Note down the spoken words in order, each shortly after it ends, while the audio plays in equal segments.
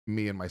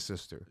Me and my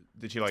sister.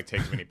 Did she like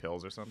take too many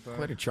pills or something?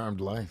 Quite a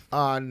charmed life.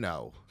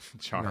 No.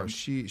 Charmed. No,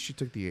 she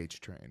took the H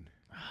train.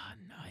 Ah,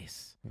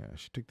 nice. Yeah,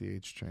 she took the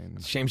H train.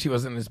 Shame she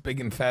wasn't as big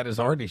and fat as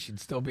Artie. She'd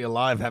still be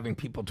alive having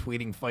people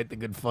tweeting, "Fight the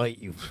good fight,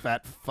 you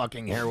fat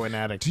fucking heroin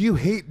addict." Do you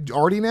hate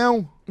Artie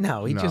now?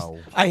 No, he No. just...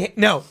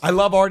 I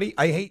love Artie.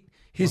 I hate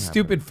his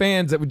stupid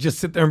fans that would just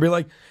sit there and be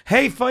like,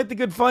 "Hey, fight the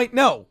good fight."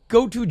 No,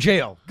 go to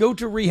jail. Go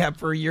to rehab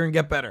for a year and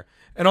get better.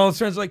 And all his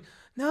friends are like,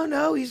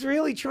 no, he's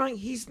really trying.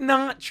 He's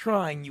not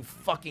trying, you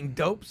fucking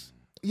dopes.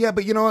 Yeah,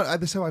 but you know what?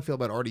 This is how I feel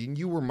about Artie. And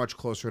you were much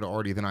closer to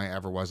Artie than I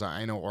ever was.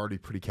 I know Artie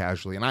pretty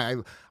casually, and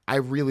I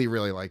really,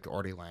 really like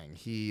Artie Lange.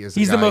 He's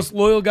the most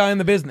loyal guy in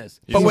the business.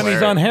 But when he's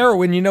hilarious. on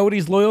heroin, you know what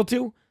he's loyal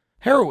to?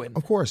 Heroin.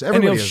 Of course, and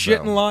everybody he'll is, shit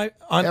though. and lie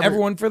on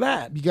everyone for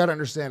that. You got to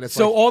understand. It's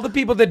So like, all the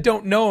people that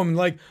don't know him,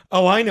 like,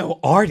 oh, I know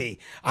Artie.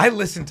 I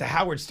listened to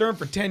Howard Stern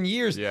for 10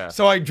 years, Yeah.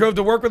 so I drove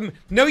to work with him.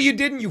 No, you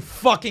didn't, you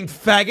fucking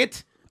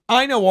faggot.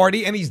 I know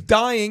Artie, and he's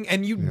dying,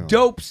 and you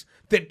dopes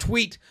that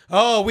tweet,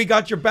 "Oh, we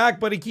got your back,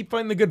 buddy. Keep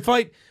fighting the good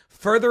fight,"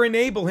 further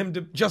enable him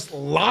to just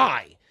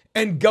lie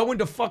and go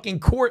into fucking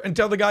court and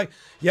tell the guy,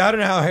 "Yeah, I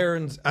don't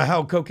know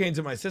how cocaine's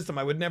in my system.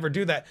 I would never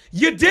do that."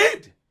 You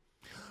did.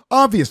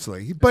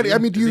 obviously. But I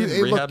mean, do Is you he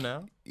in rehab look?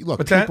 now? Look,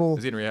 What's that? people.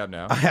 Is he in rehab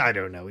now? I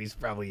don't know. He's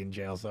probably in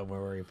jail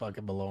somewhere where he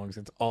fucking belongs.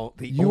 It's all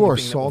the You only are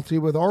thing that salty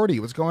with Artie.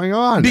 What's going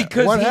on?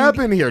 Because what he-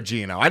 happened here,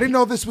 Geno? I didn't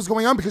know this was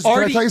going on because can I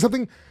Artie- tell you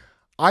something?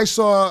 I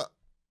saw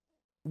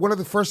one of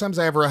the first times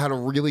I ever had a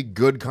really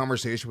good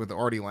conversation with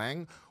Artie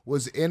Lange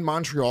was in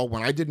Montreal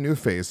when I did New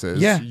Faces.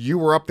 Yeah. You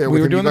were up there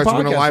We with were him. You doing the guys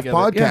were doing a live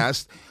podcast together, yeah.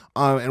 podcast.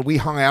 And we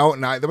hung out,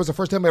 and that was the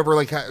first time I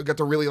ever got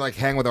to really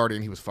hang with Artie,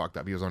 and he was fucked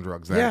up. He was on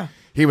drugs then. Yeah.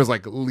 He was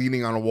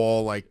leaning on a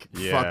wall,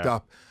 Yeah. fucked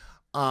up.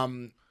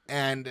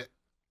 And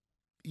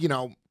you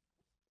know,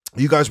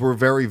 you guys were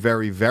very,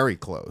 very, very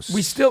close.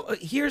 We still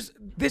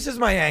this is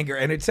my anger,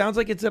 and it sounds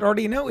like it's at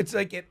already no. It's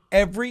like at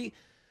every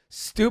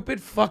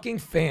stupid fucking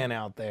fan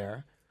out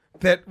there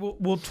that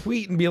will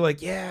tweet and be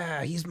like,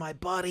 "Yeah, he's my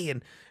buddy,"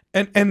 and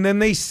then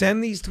they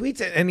send these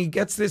tweets, and he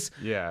gets this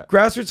Yeah.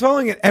 grassroots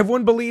following, and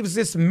everyone believes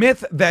this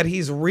myth that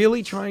he's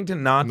really trying to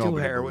not do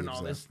Nobody heroin and believes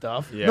all that. this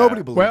stuff. Yeah.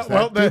 Nobody believes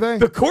that, do they?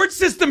 The court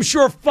system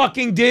sure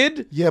fucking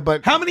did. Yeah,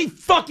 but How many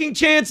fucking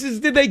chances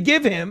did they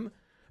give him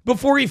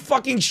before he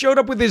fucking showed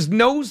up with his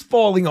nose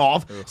falling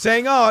off,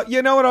 saying, "Oh,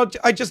 you know what?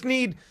 I just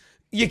need.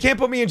 You can't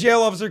put me in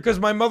jail, officer, because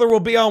my mother will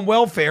be on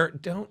welfare."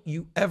 Don't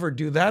you ever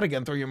do that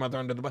again. Throw your mother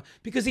under the bus,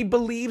 because he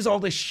believes all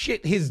the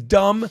shit his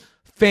dumb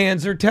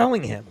fans are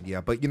telling him.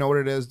 yeah, but you know what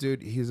it is,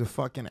 dude? He's a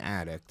fucking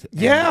addict.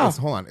 And Yeah.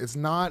 hold on. It's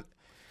not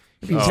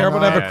It'd be terrible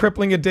to have a man.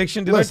 crippling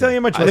addiction. Did Listen, I tell you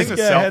how much I think whiskey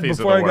the I had selfies are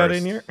before the I got worst.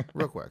 in here?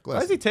 real quick. Why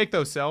does he take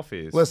those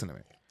selfies? Listen to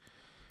me.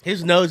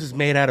 His nose is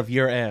made out of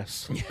your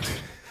ass.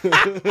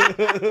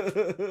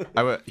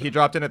 He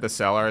dropped in at the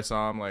cellar. I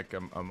saw him like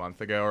a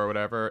month ago or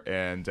whatever,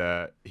 and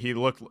he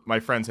looked. My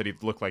friend said he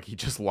looked like he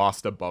just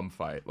lost a bum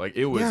fight. Like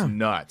it was Yeah.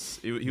 nuts.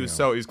 He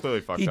was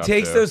clearly fucked He up.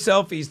 takes too. those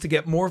selfies to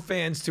get more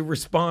fans to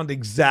respond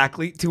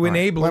exactly to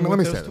enable him Let me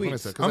with say those it. Let me tweets.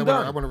 say it, I'm because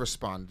I done. want to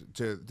respond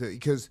to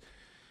because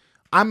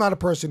I'm not a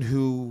person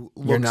who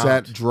You're looks not.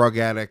 at drug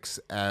addicts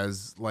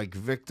as like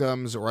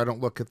victims, or I don't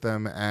look at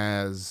them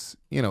as,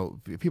 you know,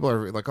 people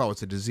are like, oh,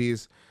 it's a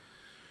disease.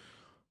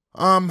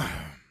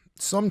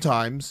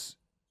 Sometimes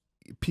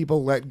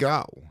people let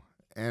go,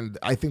 and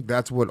I think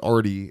that's what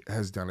Artie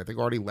has done. I think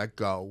Artie let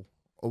go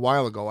a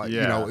while ago. You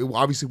Yeah. know,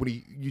 obviously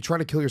when you try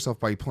to kill yourself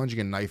by plunging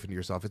a knife into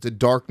yourself, it's a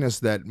darkness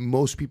that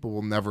most people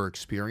will never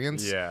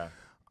experience. Yeah.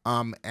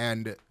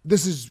 And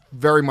this is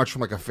very much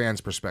from like a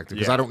fan's perspective,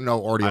 because Yeah. I don't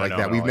know Artie I don't like know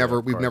that. at We've all, never yeah,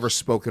 of we've course. never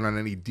spoken on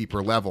any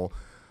deeper level.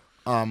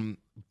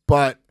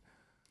 But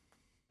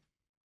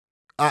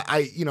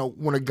I you know,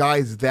 when a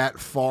guy's that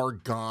far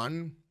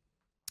gone,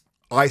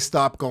 I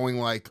stop going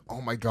like,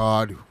 oh my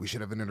God, we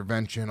should have an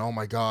intervention. Oh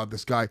my God,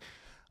 this guy.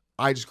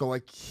 I just go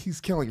like, he's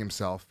killing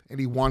himself and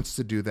he wants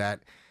to do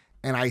that.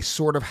 And I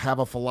sort of have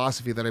a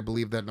philosophy that I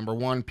believe that, number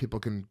one, people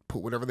can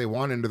put whatever they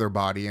want into their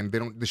body, and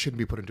they shouldn't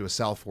be put into a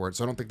cell for it.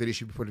 So I don't think that he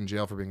should be put in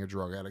jail for being a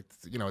drug addict.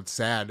 You know, it's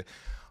sad,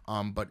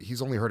 but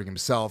he's only hurting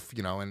himself,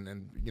 you know,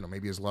 and you know,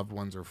 maybe his loved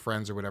ones or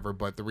friends or whatever.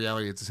 But the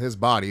reality, it's his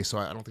body, so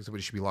I don't think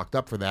somebody should be locked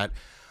up for that.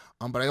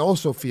 But I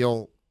also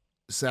feel,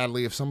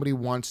 sadly, if somebody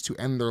wants to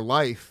end their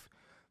life,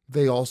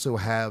 they also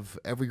have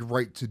every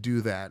right to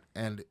do that.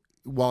 And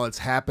while it's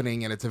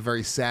happening and it's a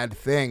very sad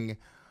thing,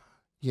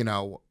 you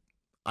know,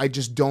 I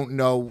just don't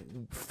know,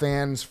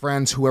 fans,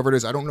 friends, whoever it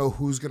is, I don't know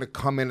who's going to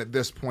come in at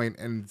this point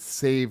and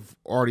save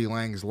Artie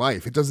Lange's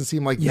life. It doesn't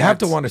seem like You have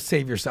to want to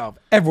save yourself.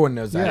 Everyone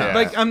knows that. Yeah.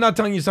 Like, I'm not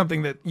telling you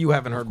something that you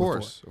haven't heard Of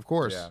course, before. of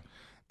course. Yeah.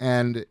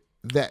 And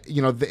that,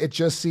 you know, it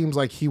just seems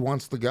like he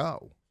wants to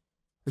go.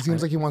 It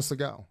seems like he wants to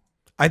go.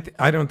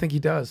 I don't think he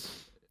does.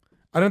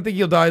 I don't think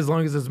he'll die as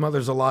long as his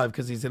mother's alive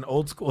because he's an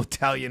old school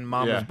Italian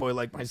mama's Yeah. boy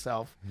like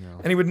myself,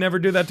 and he would never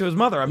do that to his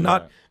mother. I'm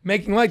not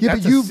making like Yeah,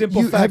 that's but a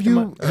simple fact. have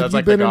you That's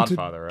like The been into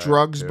Godfather, right?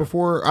 drugs Too.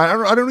 before? I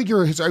don't know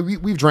your history.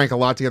 We've drank a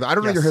lot together. I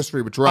don't know your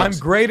history with drugs.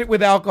 I'm great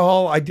with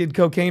alcohol. I did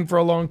cocaine for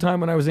a long time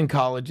when I was in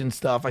college and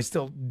stuff. I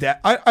still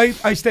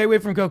I stay away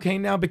from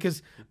cocaine now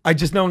because I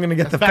just know I'm going to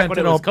get the back when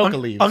it was fentanyl. coca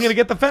I'm leaves. going to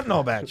get the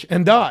fentanyl batch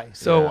and die.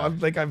 So Yeah. I'm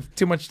like I've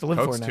too much to live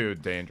Coke's for now. too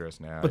dangerous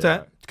now. What's yeah.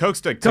 that?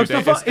 Coke's like Coke's too no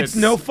dangerous. fun. It's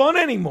no fun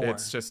anymore.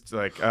 It's just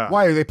like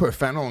Why do they put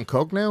fentanyl in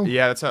coke now?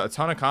 Yeah, that's a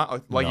ton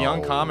of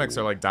young comics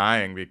are like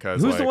dying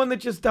because Who's like, the one that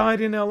just died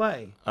in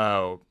L.A.?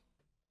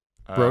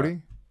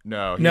 Brody?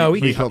 No,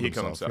 he killed killed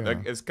himself. himself,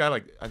 Like, it's guy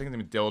like I think his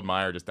name is Dylan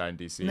Meyer just died in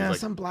D.C. No, He's like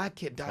some black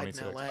kid died in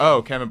 26. L.A.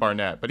 Oh, Kevin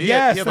Barnett, but he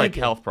Yes, had like thank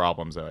you. health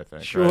problems though. I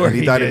think. Sure. right? And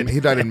he He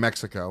died did. in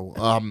Mexico.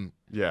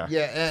 Yeah.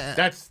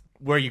 That's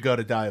where you go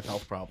to die of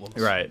health problems.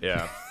 Right.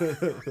 Yeah.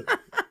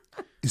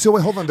 So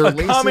wait, hold on. They're A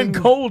common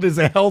cold is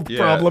a health Yeah.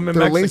 problem in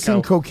They're Mexico.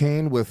 lacing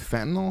cocaine with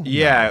fentanyl.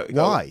 Yeah.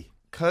 Why?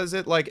 Because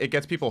it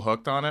gets people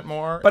hooked on it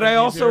more. But I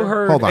also easier.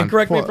 heard, Hold on. and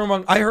correct me if Hold- I'm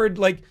wrong, I heard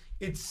like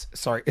it's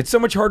so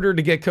much harder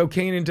to get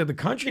cocaine into the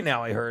country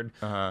now. I heard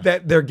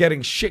that they're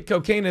getting shit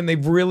cocaine and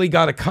they've really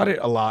got to cut it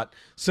a lot.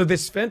 So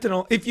this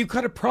fentanyl, if you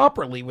cut it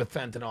properly with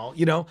fentanyl,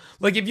 you know,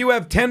 like if you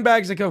have 10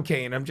 bags of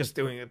cocaine, I'm just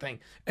doing a thing,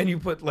 and you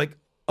put like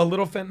a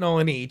little fentanyl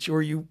in each,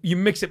 or you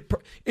mix it.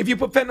 If you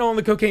put fentanyl in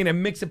the cocaine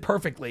and mix it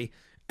perfectly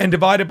and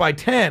divide it by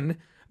 10,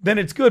 then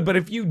it's good. But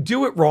if you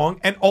do it wrong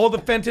and all the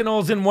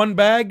fentanyl's in one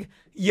bag,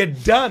 you're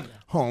done.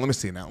 Hold on, let me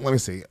see now. Let me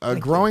see. A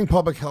growing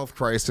public health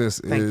crisis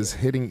is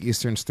hitting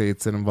eastern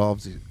states that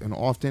involves an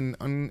often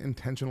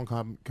unintentional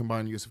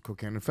combined use of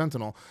cocaine and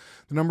fentanyl.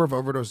 The number of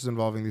overdoses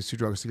involving these two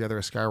drugs together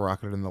has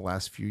skyrocketed in the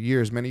last few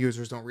years. Many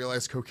users don't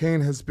realize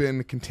cocaine has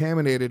been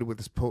contaminated with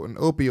this potent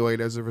opioid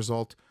as a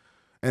result,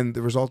 and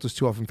the result is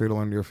too often fatal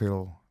and near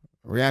fatal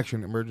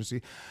reaction,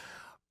 emergency.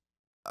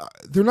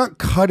 They're not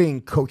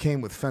cutting cocaine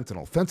with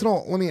fentanyl.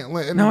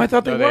 Fentanyl, No, I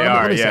thought they No, were. they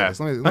are. Let me say Yeah. this.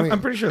 Let me- I'm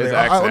pretty sure It's they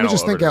are. let me accidental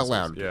just think out overdoses,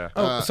 loud. Yeah.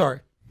 Oh, sorry.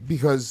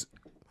 Because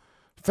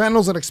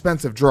fentanyl's an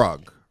expensive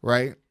drug,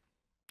 right?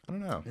 I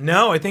don't know.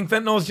 No, I think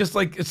fentanyl is just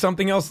like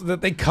something else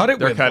that they cut it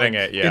They're with. cutting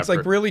Like, it, yeah, It's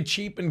like for- really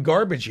cheap and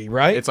garbagey,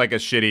 right? It's like a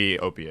shitty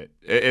opiate.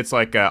 It's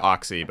like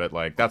oxy, but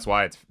like that's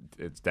why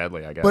it's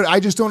deadly, I guess. But I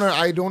just don't.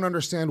 I don't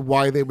understand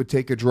why they would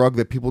take a drug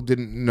that people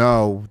didn't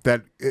know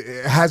that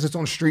it has its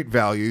own street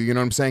value. You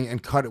know what I'm saying?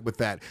 And cut it with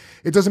that.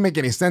 It doesn't make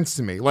any sense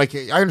to me. Like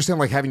I understand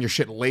like having your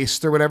shit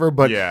laced or whatever,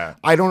 but Yeah.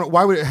 I don't know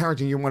why would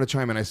Harrington. You want to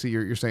chime in? I see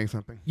you're saying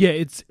something. Yeah,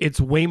 it's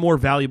way more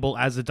valuable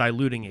as a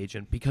diluting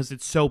agent because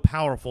it's so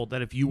powerful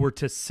that if you were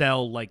to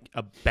sell like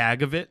a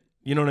bag of it,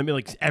 you know what I mean?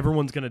 Like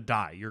everyone's gonna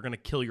die. You're gonna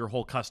kill your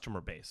whole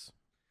customer base.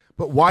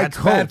 But why That's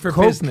Coke? bad for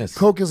Coke, business.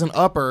 Coke is an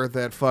upper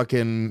that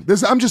fucking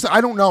this.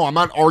 I don't know. I'm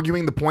not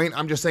arguing the point.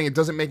 I'm just saying it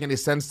doesn't make any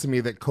sense to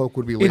me that Coke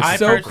would be It's laced.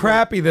 so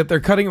crappy that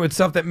they're cutting it with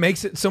stuff that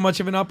makes it so much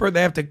of an upper.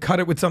 They have to cut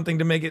it with something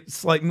to make it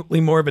slightly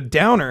more of a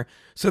downer.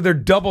 So they're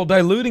double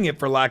diluting it,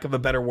 for lack of a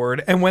better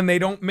word. And when they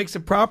don't mix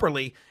it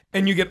properly,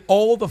 and you get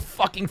all the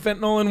fucking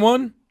fentanyl in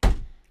one,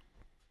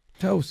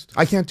 toast.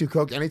 I can't do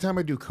Coke. Anytime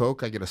I do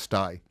Coke, I get a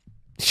sty.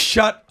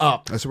 Shut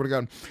up. I swear to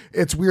God.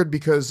 It's weird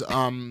because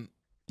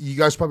you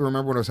guys probably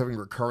remember when I was having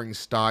recurring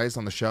styes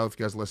on the show. If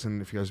you guys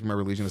listen, if you guys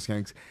remember Legion of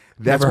Skanks,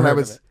 that's Never when I heard of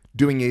was it.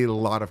 doing a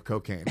lot of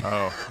cocaine.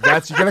 Oh.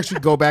 That's you can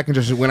actually go back and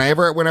just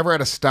whenever I had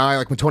a sty,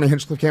 like when Tony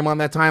Hinchcliffe came on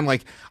that time,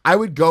 like I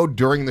would go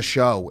during the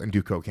show and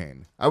do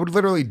cocaine. I would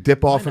literally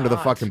dip off into the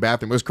fucking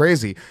bathroom. It was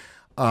crazy.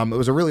 It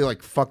was a really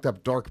like fucked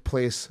up dark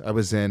place I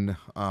was in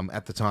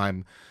at the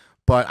time.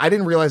 But I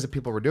didn't realize that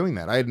people were doing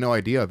that. I had no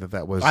idea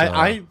that was.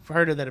 I've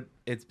heard of that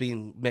it's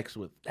being mixed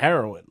with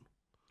heroin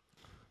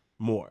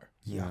more.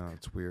 Yeah,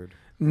 it's weird.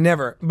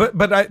 Never. But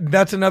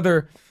that's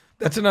another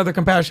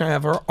compassion I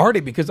have for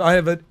Artie, because I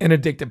have an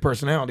addictive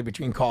personality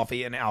between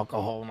coffee and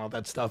alcohol and all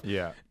that stuff.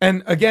 Yeah.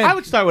 And again, I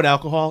would start with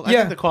alcohol. I Yeah.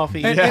 think the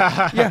coffee. And,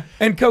 Yeah.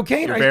 and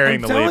cocaine. You're I'm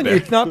burying the lead telling you, there.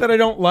 it's not that I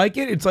don't like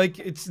it. It's like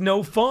it's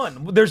no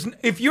fun.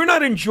 If you're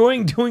not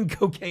enjoying doing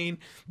cocaine,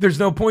 there's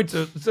no point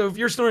to. So if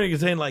you're snorting and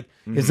saying like,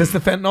 "Is this the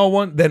fentanyl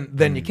one?"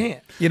 Then you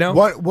can't. You know.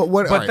 What? But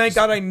all right, thank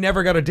God I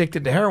never got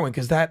addicted to heroin,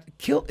 because that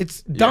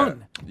It's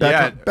done.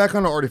 Back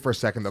on to Artie for a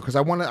second though, because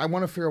I want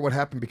to figure out what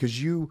happened,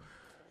 because you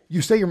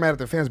say you're mad at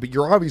the fans, but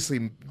you're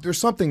obviously there's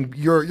something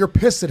you're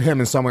pissed at him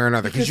in some way or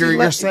another, because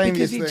you're saying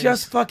because these he things.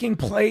 just fucking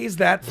plays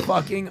that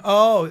fucking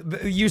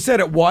you said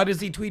it. Why does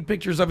he tweet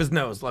pictures of his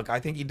nose? Look, I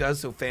think he does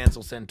so fans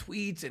will send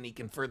tweets and he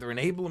can further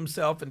enable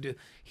himself and do.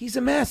 He's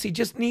a mess. He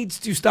just needs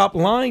to stop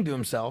lying to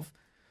himself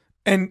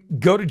and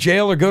go to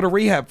jail or go to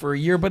rehab for a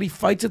year. But he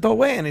fights it the whole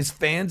way, and his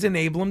fans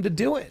enable him to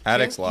do it.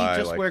 Addicts Can't he lie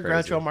just like wear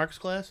crazy. Groucho Marx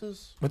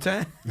glasses? What's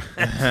that?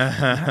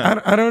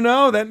 I don't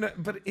know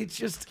that, but it's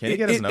just Can he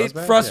get his nose it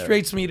back?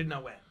 frustrates me to no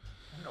end.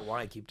 I don't know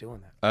why I keep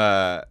doing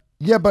that.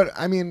 Yeah, but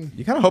I mean,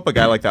 You kind of hope a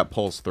guy like that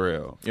pulls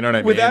through. You know what I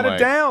mean? Without a Like,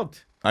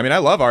 doubt. I mean, I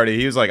love Artie.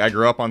 He was like, I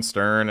grew up on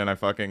Stern, and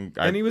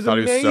And he was thought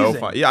amazing. he was so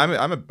fun.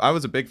 Yeah, I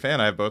was a big fan.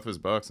 I have both of his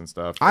books and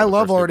stuff. I The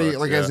love first two Artie. books,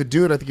 Like, yeah. as a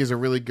dude, I think he's a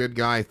really good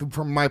guy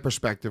from my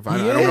perspective. I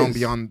He don't know him is.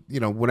 beyond,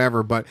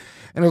 whatever, but,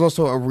 and he's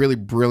also a really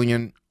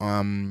brilliant,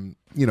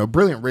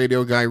 brilliant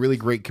radio guy, really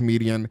great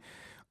comedian.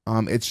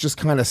 It's just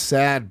kind of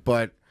sad,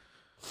 but,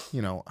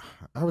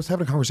 I was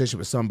having a conversation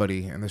with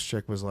somebody, and this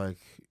chick was like,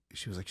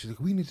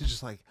 we need to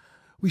just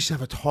we should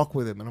have a talk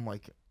with him. And I'm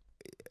like,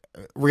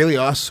 really,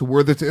 us?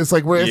 It's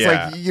like,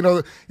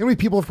 how many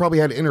people have probably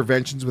had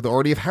interventions with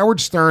Artie? If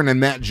Howard Stern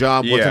and that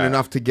job wasn't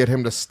enough to get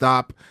him to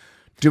stop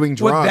doing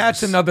drugs. Well,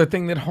 that's another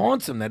thing that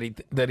haunts him,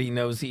 that he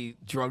knows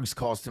drugs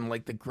cost him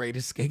like the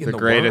greatest gig in the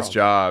world. The greatest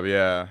job,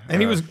 yeah.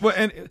 And he was,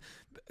 and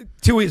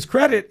to his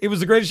credit, it was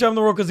the greatest job in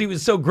the world because he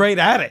was so great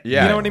at it.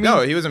 Yeah. You know what I mean?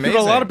 No, he was amazing.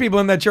 A lot of people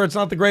in that chair, it's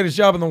not the greatest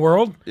job in the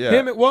world. Yeah.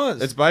 Him, it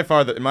was. It's by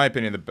far, in my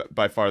opinion,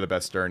 by far the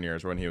best Stern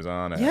years when he was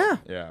on it. Yeah.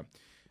 Yeah.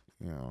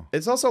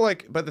 It's also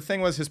but the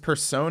thing was, his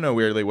persona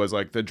weirdly was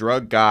like the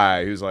drug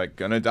guy who's like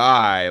gonna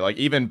die, like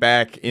even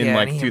back in and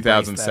like he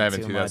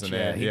 2007, embraced that too much,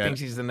 2008. He thinks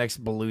he's the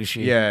next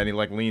Belushi. Yeah, and he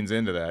like leans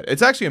into that.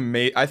 It's actually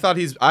amazing. I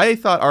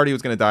thought Artie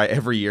was gonna die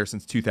every year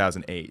since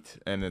 2008,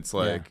 and it's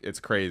like it's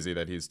crazy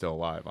that he's still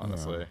alive,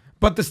 honestly.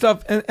 But the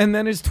stuff, and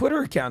then his Twitter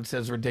account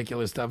says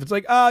ridiculous stuff. It's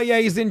like, oh yeah,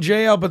 he's in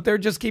jail, but they're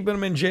just keeping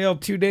him in jail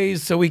 2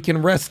 days so he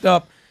can rest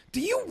up.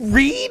 Do you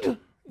read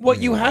what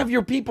you have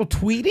your people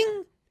tweeting?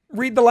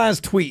 Read the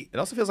last tweet. It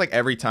also feels like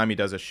every time he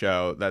does a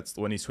show, that's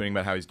when he's tweeting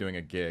about how he's doing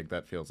a gig,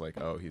 that feels like,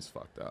 oh, he's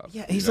fucked up.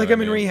 Yeah, he's like, I'm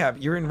in rehab.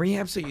 You're in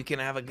rehab so you can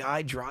have a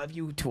guy drive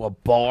you to a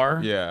bar?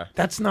 Yeah.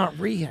 That's not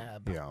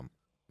rehab.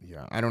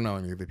 Yeah. I don't know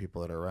any of the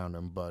people that are around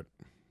him, but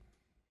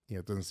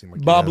it doesn't seem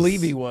like Bob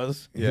Levy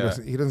was. He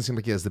doesn't seem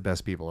like he has the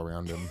best people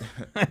around him.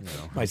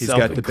 Myself He's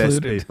got the best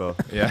included. people.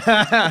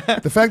 Yeah.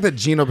 The fact that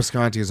Geno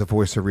Bisconte is a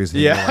voice of reason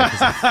in your life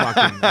is a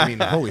fucking,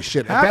 holy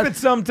shit. Happens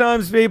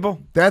sometimes, people.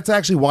 That's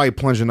actually why he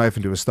plunged a knife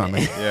into his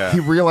stomach. Yeah.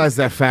 He realized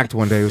that fact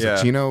one day. He was like,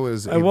 Yeah. Geno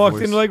is I walked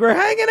in like, we're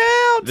hanging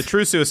out. The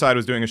true suicide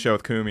was doing a show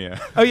with Kumia.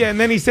 Oh, yeah,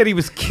 and then he said he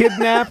was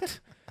kidnapped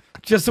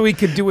just so he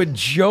could do a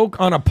joke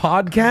on a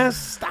podcast.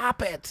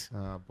 Stop it.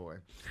 Oh, boy.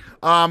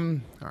 All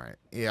right.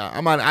 Yeah,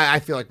 I'm on. I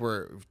feel like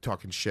we're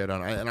talking shit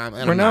on it,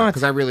 and We're not.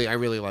 because I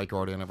really like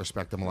Artie and I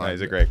respect him a lot. No,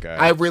 he's a great guy.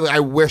 I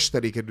wish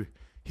that he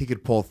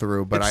could pull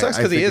through, but It sucks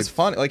because he is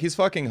fun. Like, he's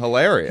fucking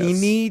hilarious. He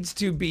needs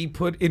to be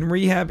put in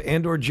rehab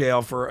and or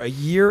jail for a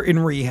year in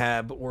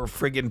rehab or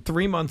friggin'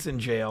 3 months in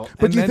jail.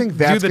 But and do you then think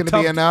that's do going the to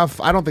be tough-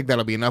 enough? I don't think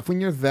that'll be enough when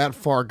you're that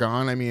far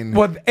gone. I mean,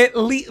 Well,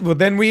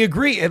 then we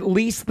agree. At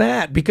least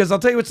that, because I'll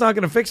tell you what's not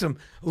going to fix him.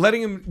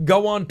 Letting him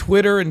go on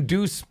Twitter and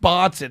do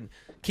spots and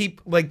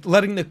keep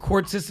letting the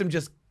court system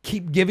just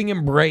keep giving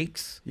him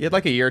breaks. He had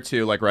like a year or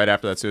two, like right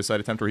after that suicide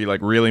attempt, where he like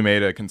really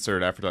made a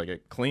concerted effort to like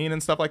get clean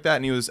and stuff like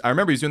that. And I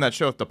remember he was doing that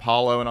show with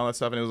Apollo and all that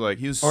stuff, and it was like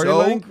he was Artie so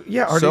Lange?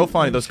 Yeah, Artie so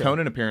funny. Lange Those show.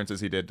 Conan appearances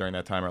he did during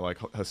that time are like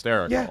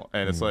hysterical. Yeah.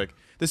 And it's like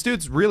this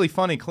dude's really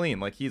funny, clean.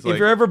 Like he's If like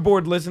you're ever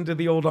bored, listen to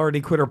the old Artie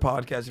Quitter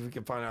podcast if you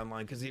can find it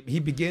online, because he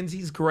begins,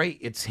 he's great.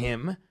 It's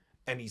him,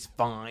 and he's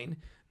fine.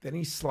 Then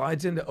he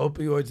slides into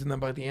opioids, and then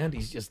by the end,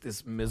 he's just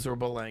this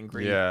miserable,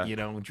 angry,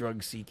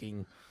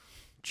 drug-seeking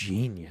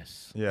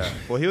genius. yeah.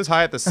 Well, he was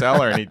high at the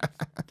cellar, and he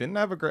didn't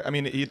have a great. I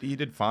mean, he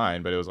did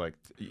fine, but it was like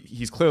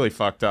he's clearly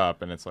fucked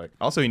up, and it's like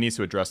also he needs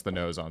to address the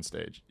nose on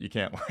stage. You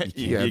can't like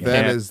yeah, you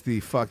that can't- is the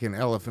fucking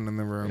elephant in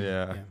the room.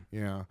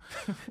 Yeah.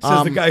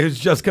 Says the guy who's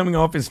just coming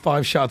off his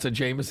 5 shots of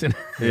Jameson.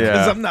 Yeah.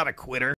 Because I'm not a quitter.